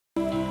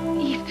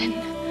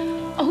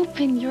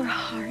Open your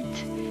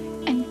heart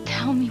and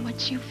tell me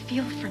what you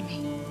feel for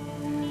me.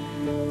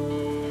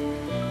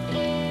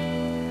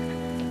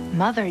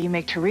 Mother, you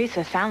make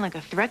Teresa sound like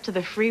a threat to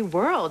the free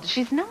world.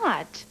 She's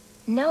not.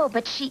 No,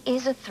 but she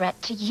is a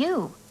threat to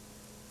you.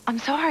 I'm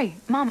sorry,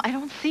 Mom, I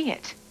don't see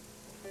it.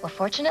 Well,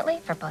 fortunately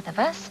for both of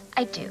us,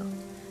 I do.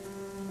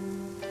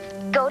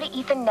 Go to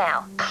Ethan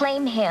now.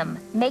 Claim him.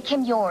 Make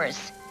him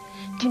yours.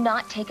 Do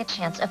not take a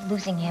chance of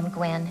losing him,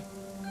 Gwen.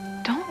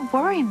 Don't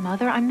worry,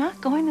 Mother. I'm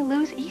not going to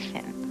lose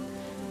Ethan.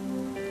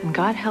 And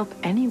God help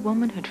any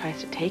woman who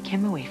tries to take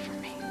him away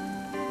from me.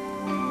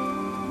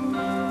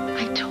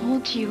 I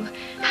told you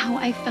how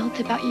I felt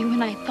about you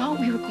when I thought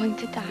we were going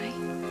to die.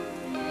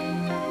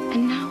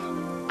 And now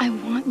I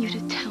want you to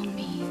tell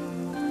me.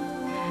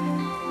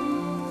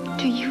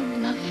 Do you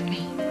love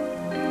me?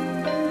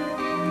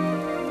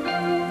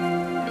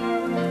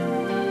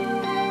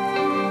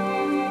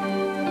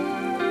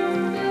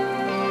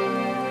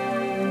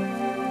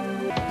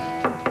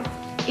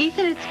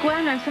 Ethan, it's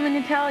Gwen. I have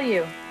something to tell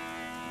you.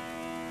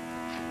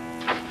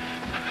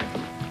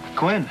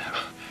 Gwen,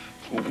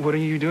 what are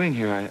you doing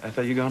here? I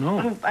thought you'd gone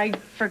home. Oh, I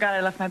forgot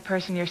I left my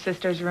purse in your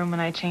sister's room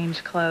when I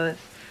changed clothes.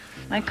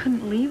 I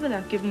couldn't leave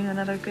without giving you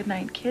another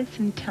goodnight kiss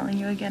and telling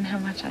you again how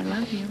much I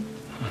love you.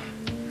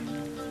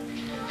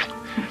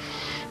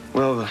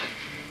 Well,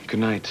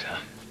 good night.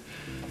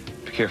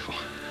 Be careful.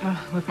 Well,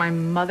 with my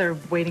mother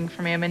waiting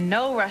for me, I'm in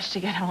no rush to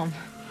get home.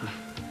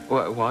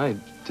 Why?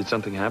 Did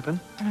something happen?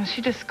 Oh,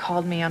 she just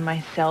called me on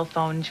my cell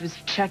phone. She was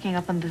checking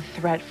up on the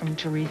threat from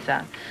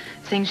Teresa,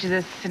 saying she's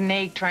a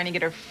snake trying to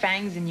get her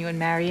fangs in you and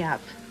marry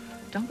up.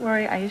 Don't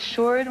worry, I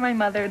assured my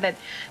mother that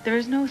there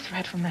is no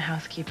threat from the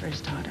housekeeper's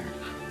daughter.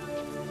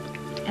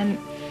 And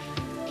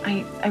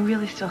I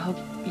really still hope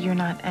you're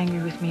not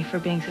angry with me for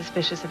being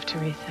suspicious of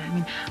Teresa. I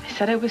mean, I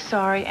said I was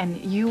sorry, and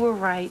you were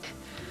right.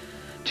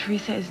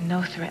 Teresa is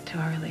no threat to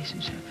our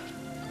relationship.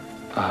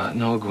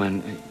 No,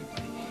 Gwen.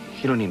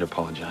 You don't need to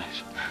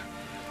apologize.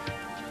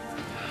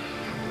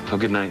 Oh,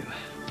 good night.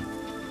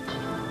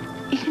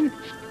 Ethan,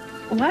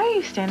 why are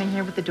you standing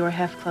here with the door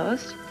half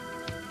closed?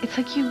 It's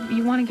like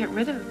you want to get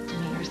rid of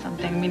me or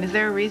something. I mean, is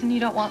there a reason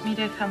you don't want me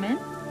to come in?